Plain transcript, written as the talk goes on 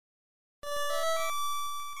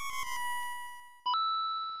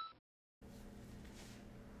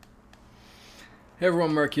Hey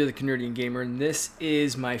everyone, Mark here, the CaNERDian Gamer, and this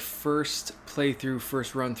is my first playthrough,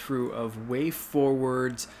 first run through of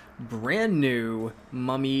WayForward's brand new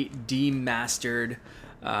Mummy Demastered.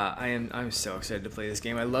 I'm so excited to play this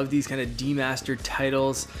game. I love these kind of demastered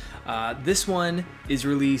titles. This one is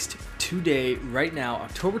released today, right now,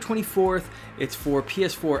 October 24th. It's for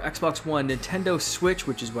PS4, Xbox One, Nintendo Switch,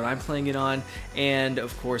 which is what I'm playing it on, and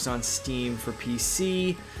of course on Steam for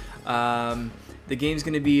PC. The game's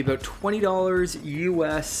going to be about $20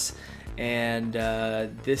 US, and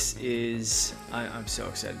this is... I'm so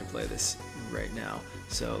excited to play this right now.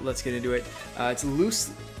 So let's get into it. It's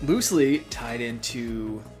loosely tied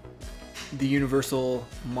into the Universal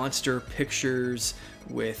Monster Pictures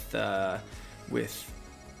with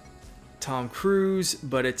Tom Cruise,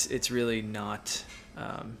 but it's really not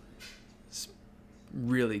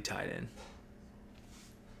really tied in.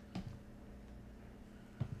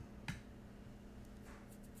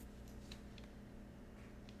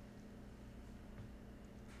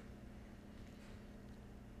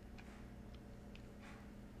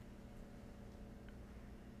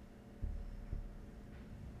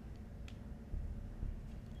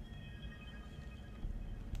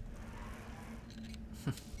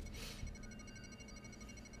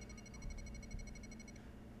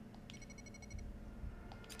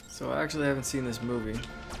 So I actually haven't seen this movie.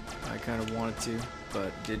 I kind of wanted to,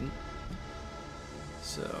 but didn't.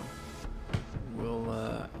 So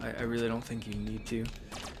I really don't think you need to.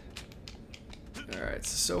 Alright,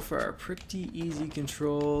 so far pretty easy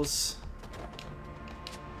controls.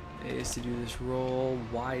 A is to do this roll,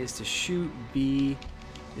 Y is to shoot, B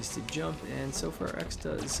is to jump, and so far X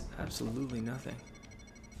does absolutely nothing.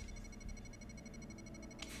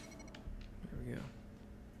 There we go.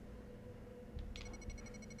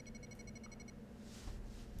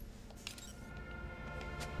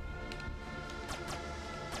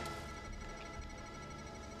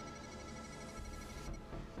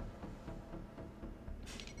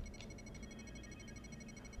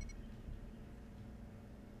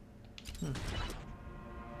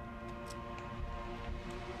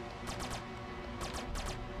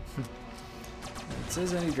 It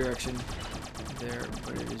says any direction there,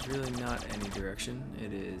 but it is really not any direction.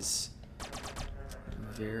 It is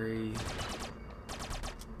very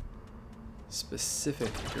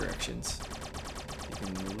specific directions. You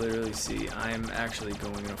can literally see I'm actually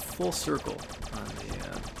going in a full circle on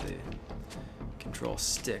the control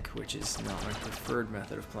stick, which is not my preferred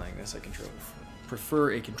method of playing this. I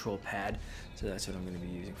prefer a control pad, so that's what I'm going to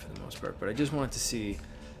be using for the most part. But I just wanted to see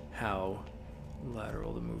how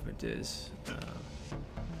lateral the movement is. Yeah,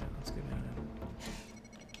 let's get down it.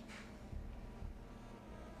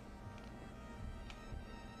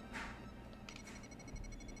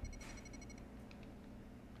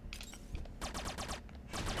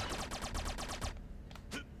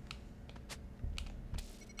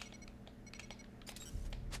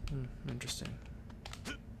 Interesting.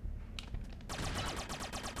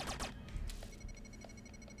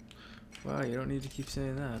 Wow, you don't need to keep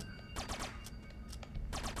saying that.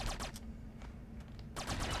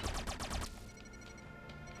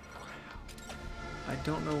 I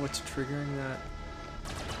don't know what's triggering that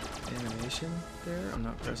animation there. I'm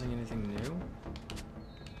not pressing anything new,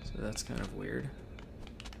 so that's kind of weird.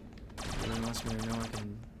 It really wants me to know I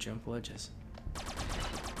can jump ledges.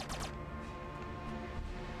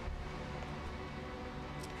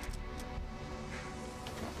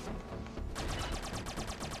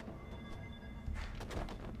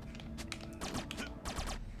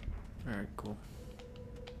 Alright, cool.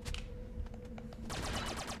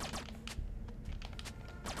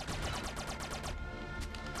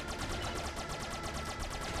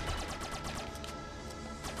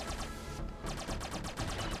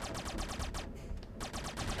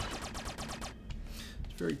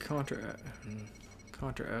 Very Contra-esque.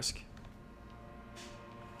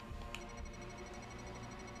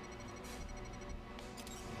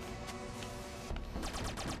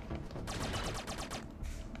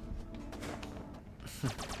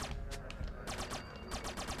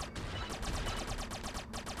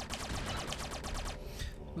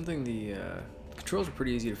 One thing, the controls are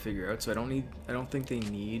pretty easy to figure out, so I don't think they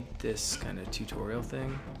need this kind of tutorial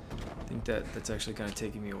thing. I think that's actually kind of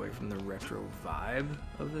taking me away from the retro vibe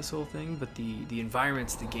of this whole thing, but the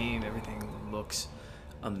environments, the game, everything looks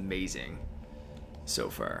amazing so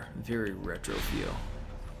far. Very retro feel.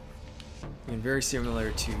 And very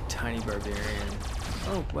similar to Tiny Barbarian.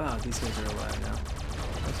 Oh wow, these guys are alive now.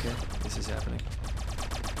 Okay, this is happening.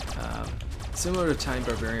 Similar to Tiny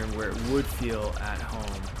Barbarian, where it would feel at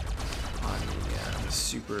home on the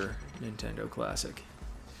Super Nintendo Classic.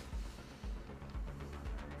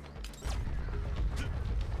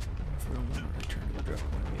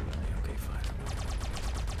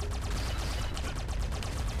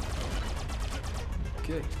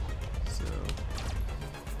 Okay, so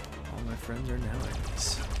all my friends are now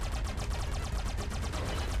enemies.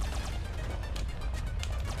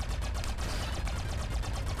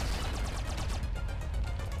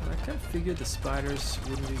 I kind of figured the spiders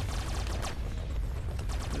wouldn't be.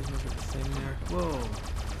 There's no thing there. Whoa!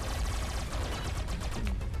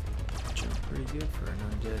 Jump pretty good for an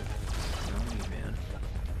undead zombie, man.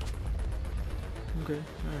 Okay,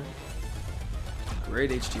 alright.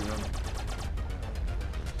 Great HT run.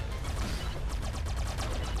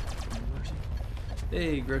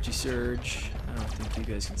 Hey, Grouchy Surge. I don't think you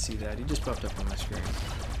guys can see that. He just popped up on my screen.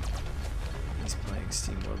 He's playing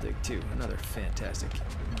SteamWorld Dig 2, another fantastic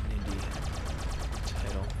indie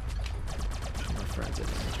title. My friends at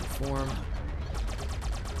Adventure Form.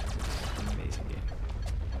 Amazing game.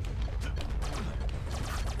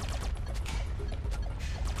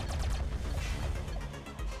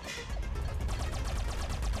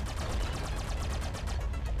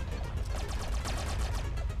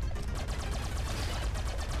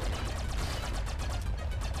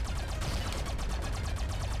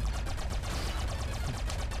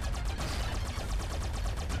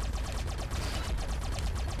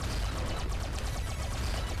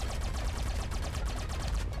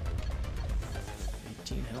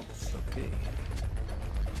 Health, okay.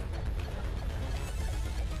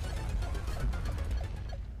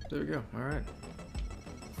 There we go, alright.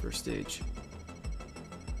 First stage.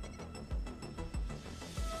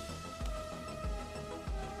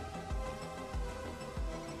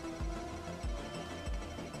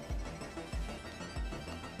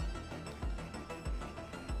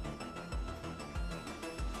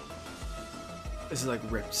 This is like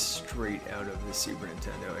ripped straight out of the Super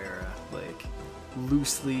Nintendo era, like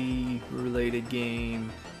loosely related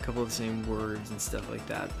game, a couple of the same words and stuff like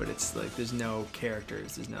that, but it's like there's no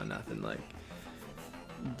characters, there's no nothing. Like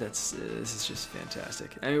this is just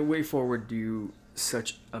fantastic. I mean, WayForward do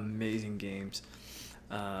such amazing games.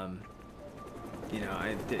 You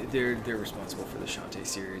know, they're responsible for the Shantae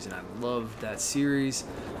series, and I love that series.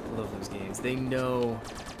 I love those games. They know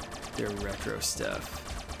their retro stuff.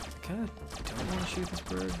 I kind of don't want to shoot this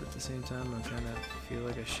bird, but at the same time, I kind of feel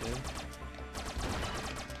like I should.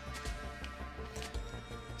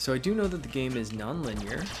 So I do know that the game is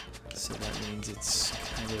non-linear, so that means it's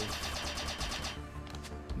kind of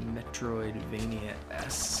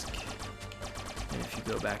Metroidvania-esque. And if you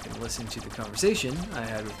go back and listen to the conversation I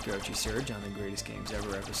had with Grouchy Surge on the Greatest Games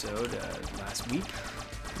Ever episode last week,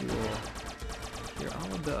 you will hear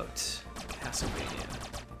all about Castlevania.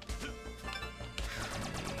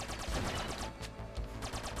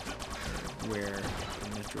 Where the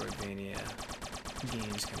Metroidvania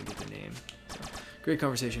games kind of get the name. So, great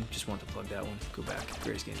conversation. Just want to plug that one. Go back.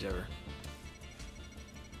 Greatest Games Ever.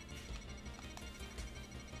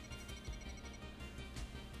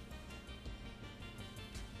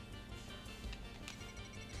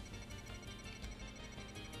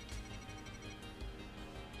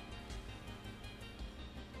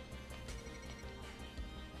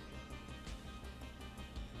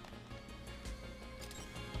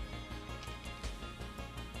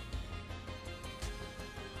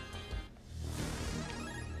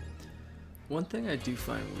 One thing I do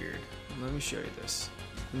find weird, let me show you this.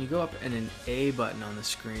 When you go up and an A button on the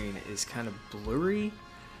screen is kind of blurry.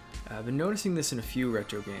 I've been noticing this in a few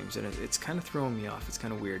retro games, and it's kind of throwing me off. It's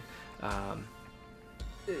kind of weird. A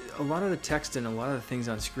lot of the text and a lot of the things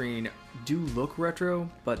on screen do look retro,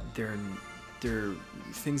 but they're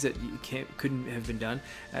things that couldn't have been done.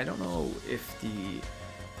 I don't know if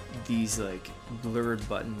these like blurred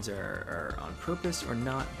buttons are on purpose or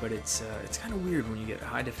not, but it's kind of weird when you get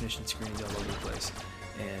high definition screens all over the place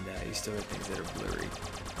and you still get things that are blurry.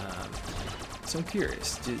 So I'm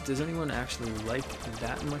curious, does anyone actually like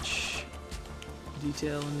that much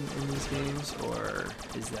detail in these games, or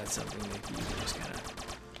is that something that you can just kind of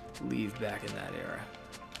leave back in that era?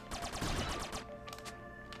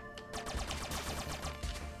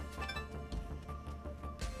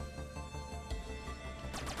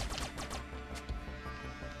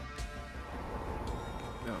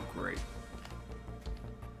 Oh, great.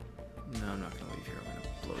 No, I'm not going to leave here. I'm going to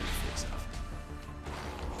blow your face off.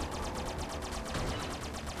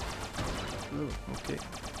 Oh, okay.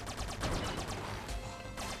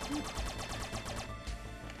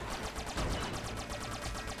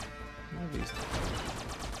 I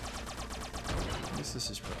guess this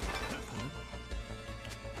is probably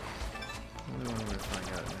the only one I'm going to find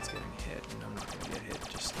out that's getting hit, and I'm not going to get hit,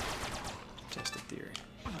 just to test a theory.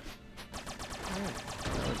 Alright,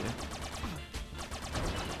 that'll do.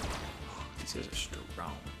 These guys are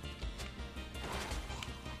strong.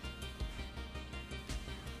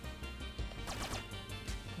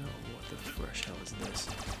 fresh hell is this?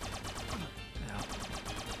 Ow.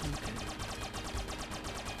 Okay.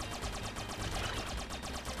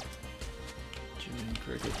 Jiminy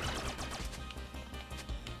Cricket.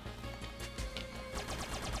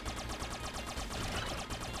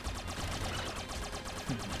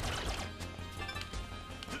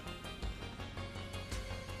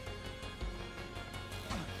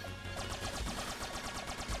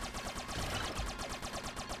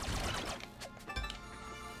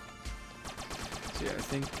 Yeah, I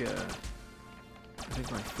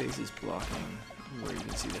think my face is blocking where you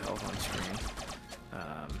can see the health on screen.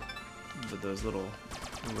 But those little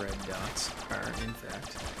red dots are in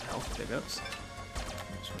fact health pickups.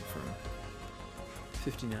 This went from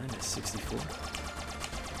 59 to 64.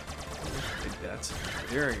 Those big dots,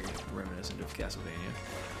 very reminiscent of Castlevania.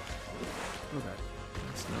 Okay,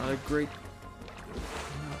 that's not a great.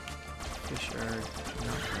 Fish are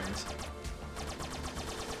not friends.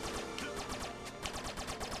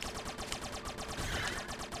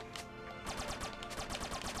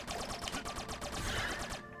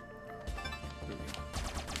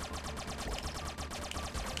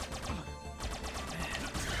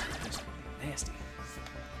 Nasty.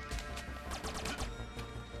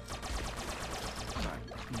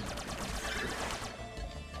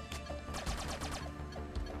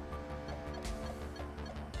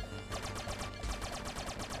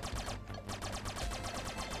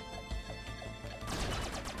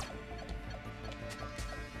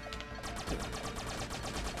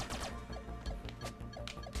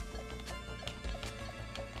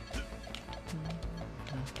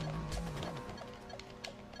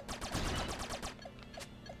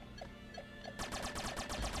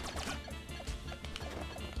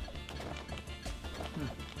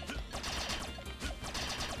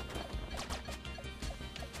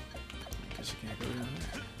 Guess I can't go down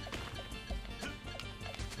there.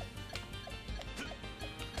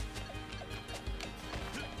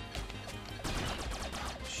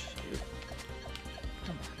 Shoot.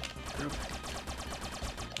 Come on, go back.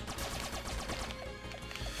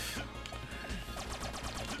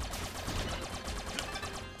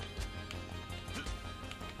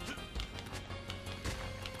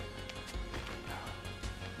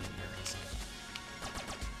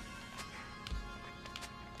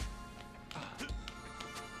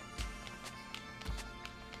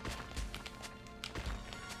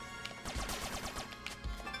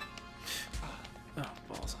 Oh,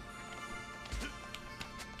 balls.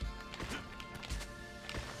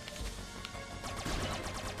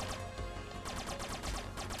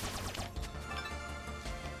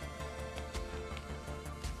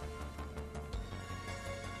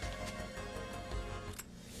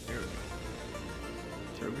 There we go.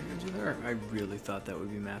 So we're gonna do there. I really thought that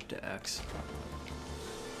would be mapped to X.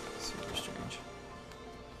 Super strange.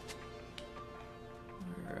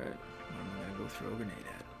 Alright, I'm gonna go throw a grenade at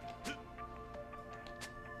it.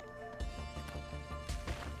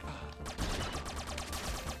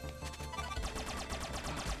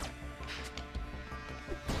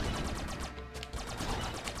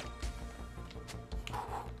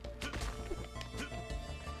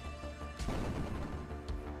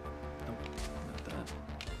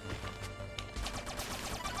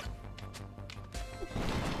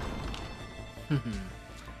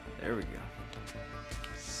 There we go.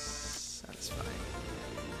 Satisfying.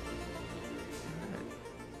 Alright.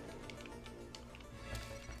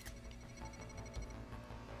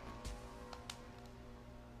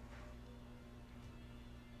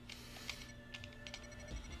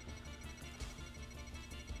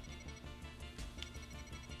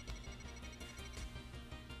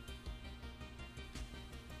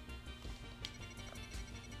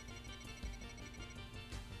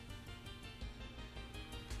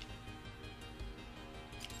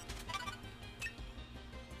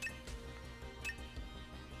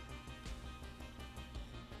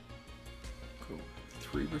 Cool.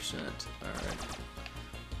 3%. Alright.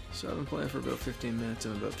 So I've been playing for about 15 minutes.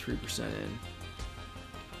 I'm about 3% in.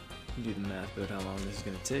 You can do the math about how long this is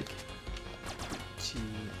going to take.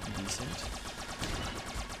 Pretty decent.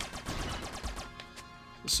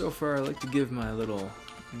 So far, I like to give my little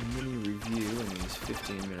mini review in these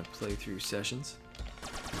 15-minute playthrough sessions.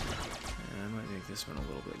 And I might make this one a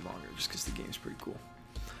little bit longer just because the game's pretty cool.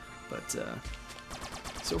 But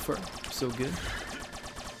so far, so good.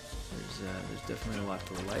 There's definitely a lot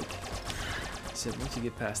to like. Except once you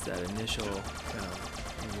get past that initial kind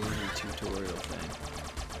of wordy tutorial thing,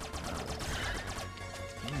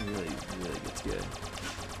 it really gets good.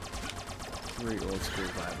 Great old school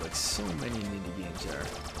vibe, like so many indie games are.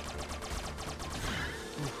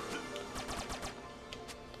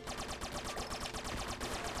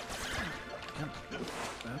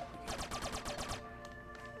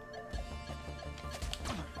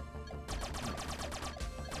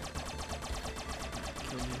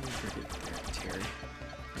 Terry.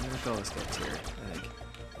 I'm gonna call this guy Terry, I think.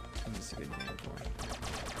 That's a good name for him.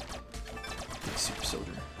 Big super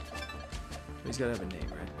soldier. He's gotta have a name,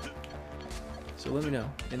 right? So let me know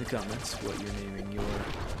in the comments what you're naming your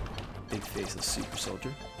big faceless super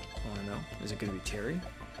soldier. I wanna know. Is it gonna be Terry?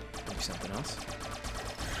 Maybe something else?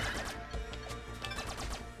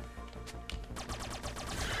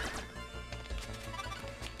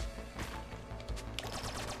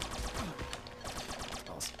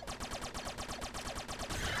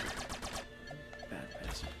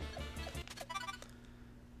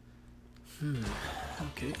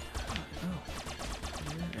 Okay. Oh.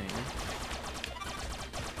 You're angry.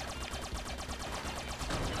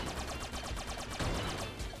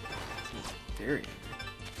 He's very angry.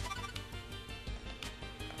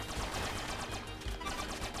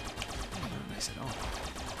 Not nice at all.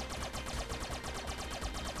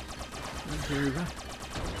 Very right.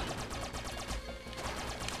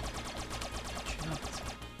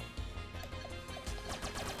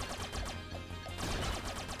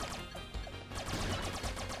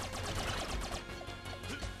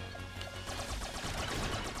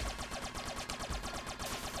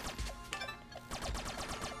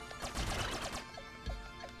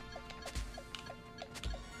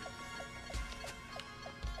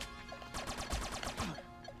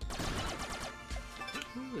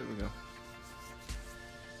 There we go.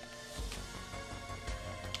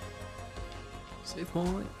 Save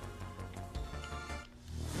point.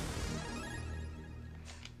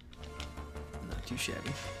 Not too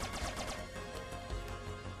shabby.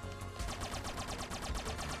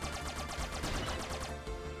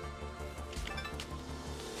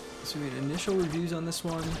 So we had initial reviews on this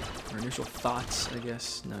one, or initial thoughts, I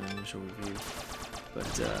guess, not an initial review,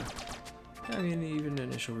 but I mean, even an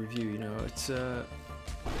initial review, you know, it's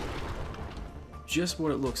just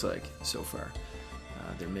what it looks like so far.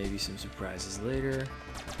 There may be some surprises later,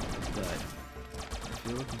 but if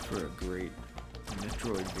you're looking for a great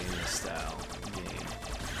Metroidvania style game,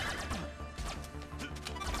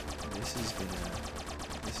 this is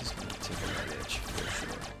gonna tickle that itch for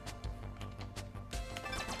sure.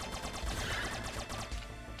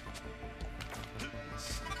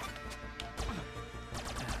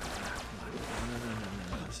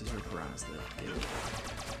 No. This is Rick Ross that did it.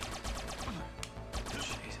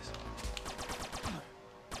 Jesus.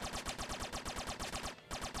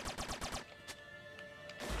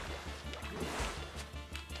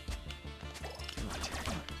 Come on,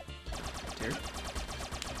 Terry. Terry?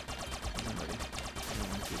 Somebody. I don't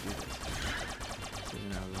want you to do this. So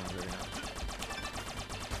you're not allowed right now.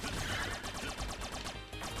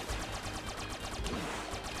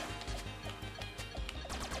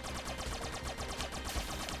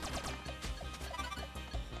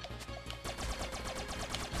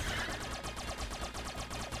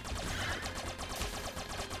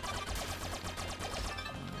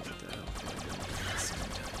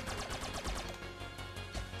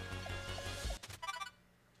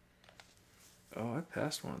 Oh, I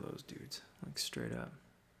passed one of those dudes, like straight up.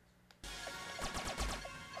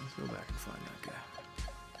 Let's go back and find that guy.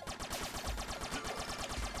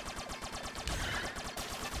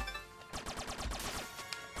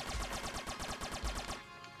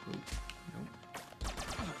 Ooh, nope.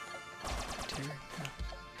 Terry, no.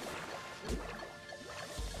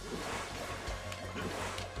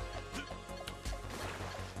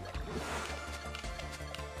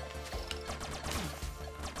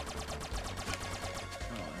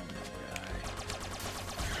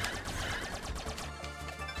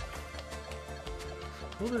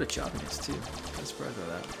 A little bit of choppiness too. I'm surprised by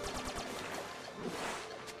that.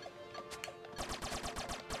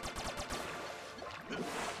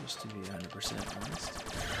 Just to be 100% honest,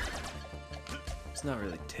 it's not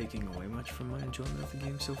really taking away much from my enjoyment of the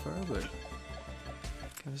game so far, but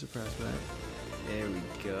kind of surprised by it. There we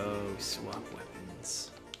go. Swap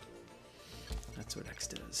weapons. That's what X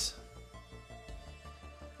does.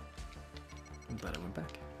 I'm glad I went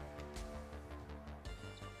back.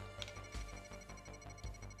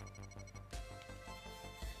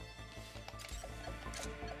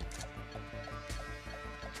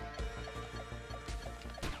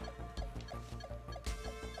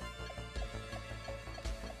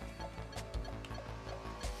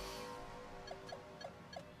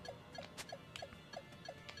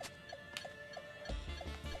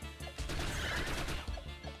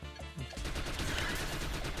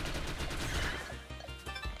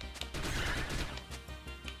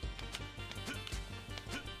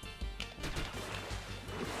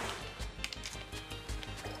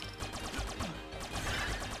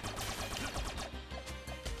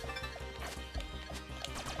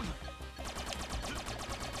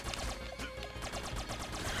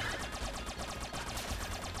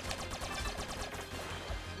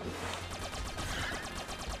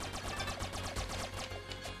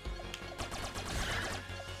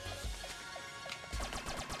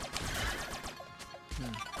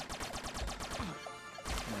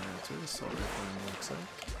 assault rifle looks like.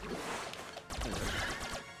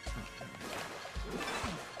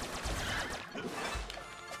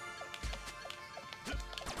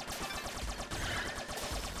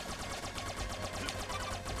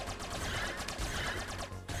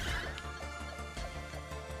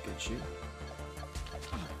 Good shoot.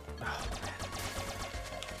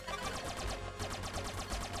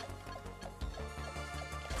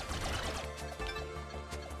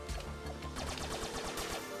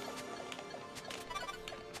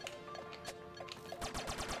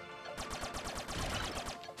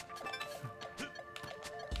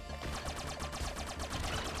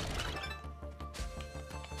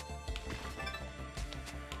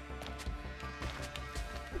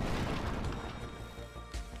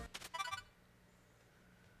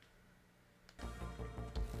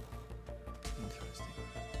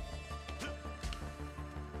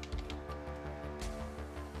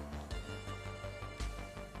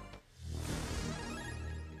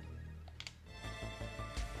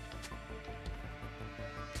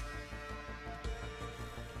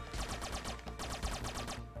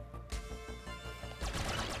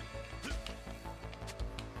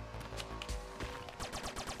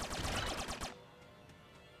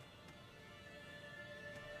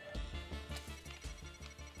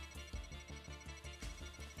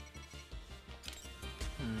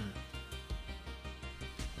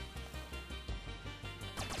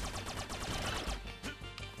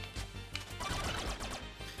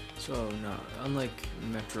 So no, unlike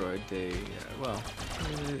Metroid, they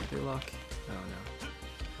they lock. I don't know.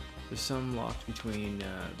 There's some locked between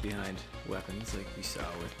behind weapons, like we saw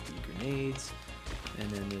with the grenades, and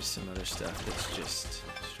then there's some other stuff that's just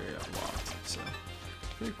straight up locked. So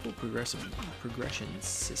very cool progression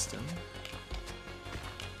system.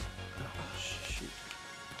 Oh, shoot.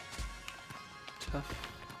 Tough,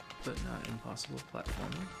 but not impossible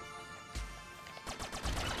platforming.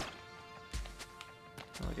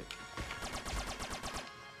 I like it.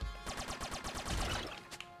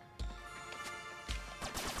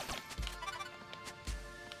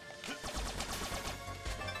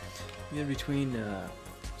 In between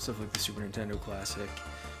stuff like the Super Nintendo Classic,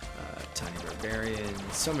 Tiny Barbarian,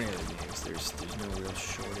 so many other games, there's no real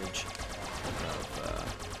shortage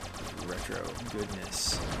of retro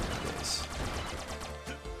goodness nowadays.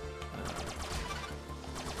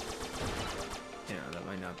 You know, that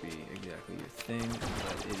might not be exactly your thing,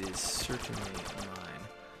 but it is certainly mine.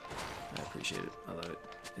 I appreciate it. I love it.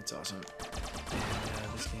 It's awesome.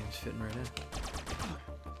 And this game's fitting right in.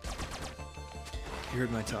 You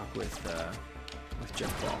heard my talk with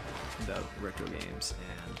Jeff Ball about retro games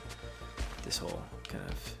and this whole kind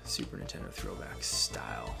of Super Nintendo throwback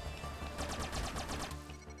style.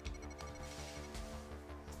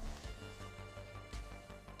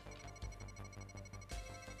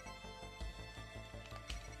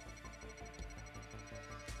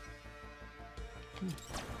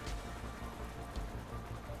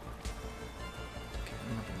 Okay,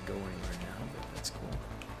 I'm not gonna go anywhere now, but that's cool.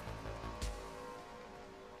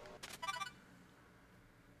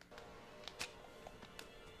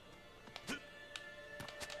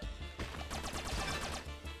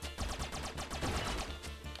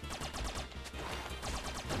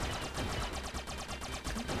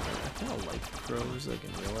 I kind of like crows, like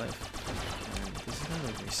in real life, and this is gonna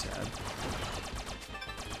make me sad.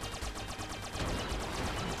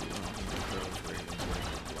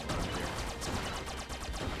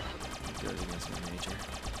 Against my nature.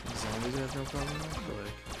 Zombies I have no problem with, but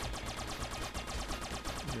like,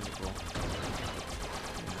 these are cool.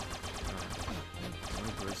 Yeah. What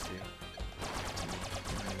do birds do?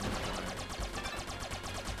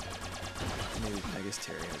 Maybe Pegasus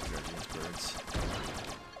Terry has a grudge against birds.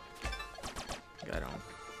 I don't.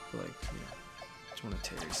 But like, you know, it's one of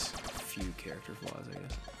Terry's few character flaws, I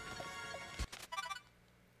guess.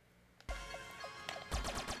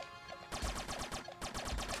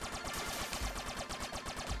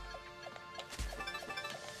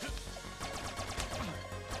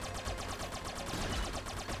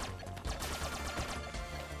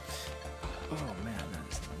 Oh man, that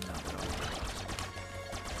is not at all.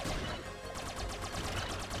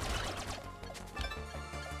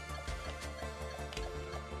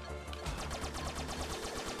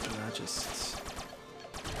 And that just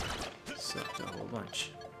sucked a whole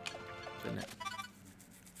bunch, didn't it?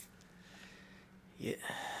 Yeah.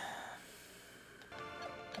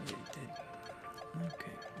 Yeah, it did.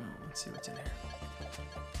 Okay, well, let's see what's in here.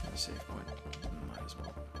 Another save point. Might as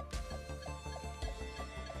well.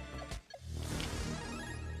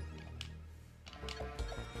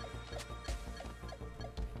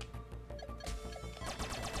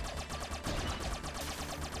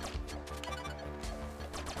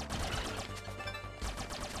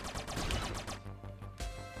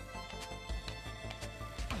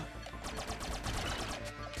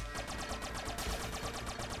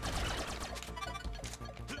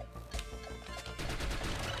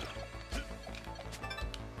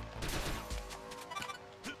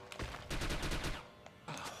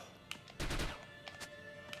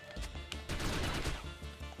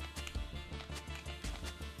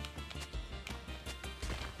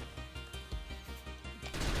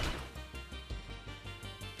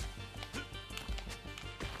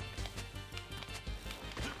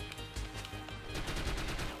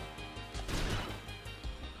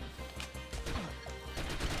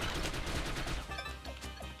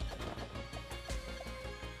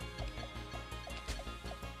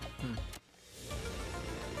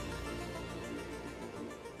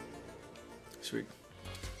 Sweet.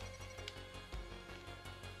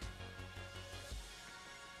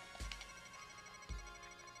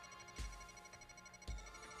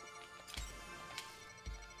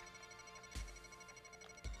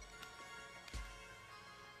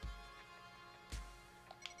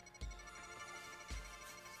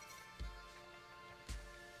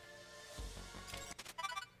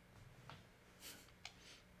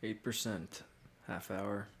 %, half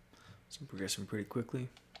hour. So I'm progressing pretty quickly,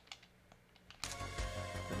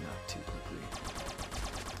 but not too quickly.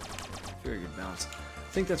 Very good balance.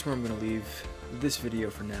 I think that's where I'm going to leave this video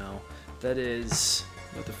for now. That is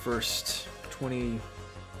about the first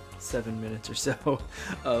 27 minutes or so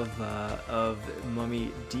of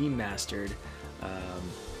Mummy Demastered.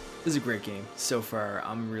 This is a great game so far.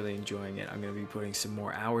 I'm really enjoying it. I'm going to be putting some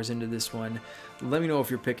more hours into this one. Let me know if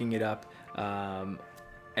you're picking it up.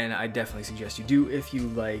 And I definitely suggest you do if you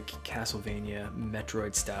like Castlevania,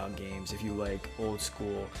 Metroid style games, if you like old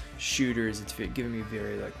school shooters. It's giving me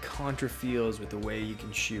very like Contra feels with the way you can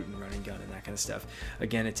shoot and run and gun and that kind of stuff.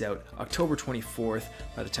 Again, it's out October 24th.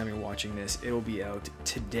 By the time you're watching this, it'll be out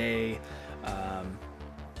today.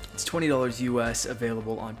 It's $20 US,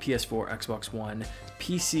 available on PS4, Xbox One,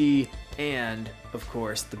 PC, and of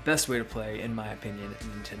course the best way to play, in my opinion,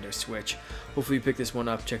 Nintendo Switch. Hopefully you pick this one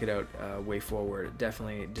up. Check it out. WayForward. It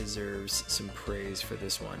definitely deserves some praise for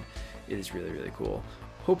this one. It is really, really cool.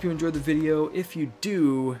 Hope you enjoyed the video. If you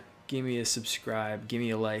do, give me a subscribe, give me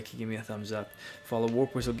a like, give me a thumbs up. Follow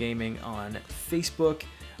Warp Whistle Gaming on Facebook.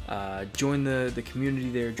 Join the community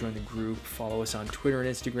there, join the group, follow us on Twitter and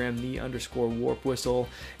Instagram, _Warp Whistle,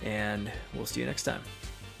 and we'll see you next time.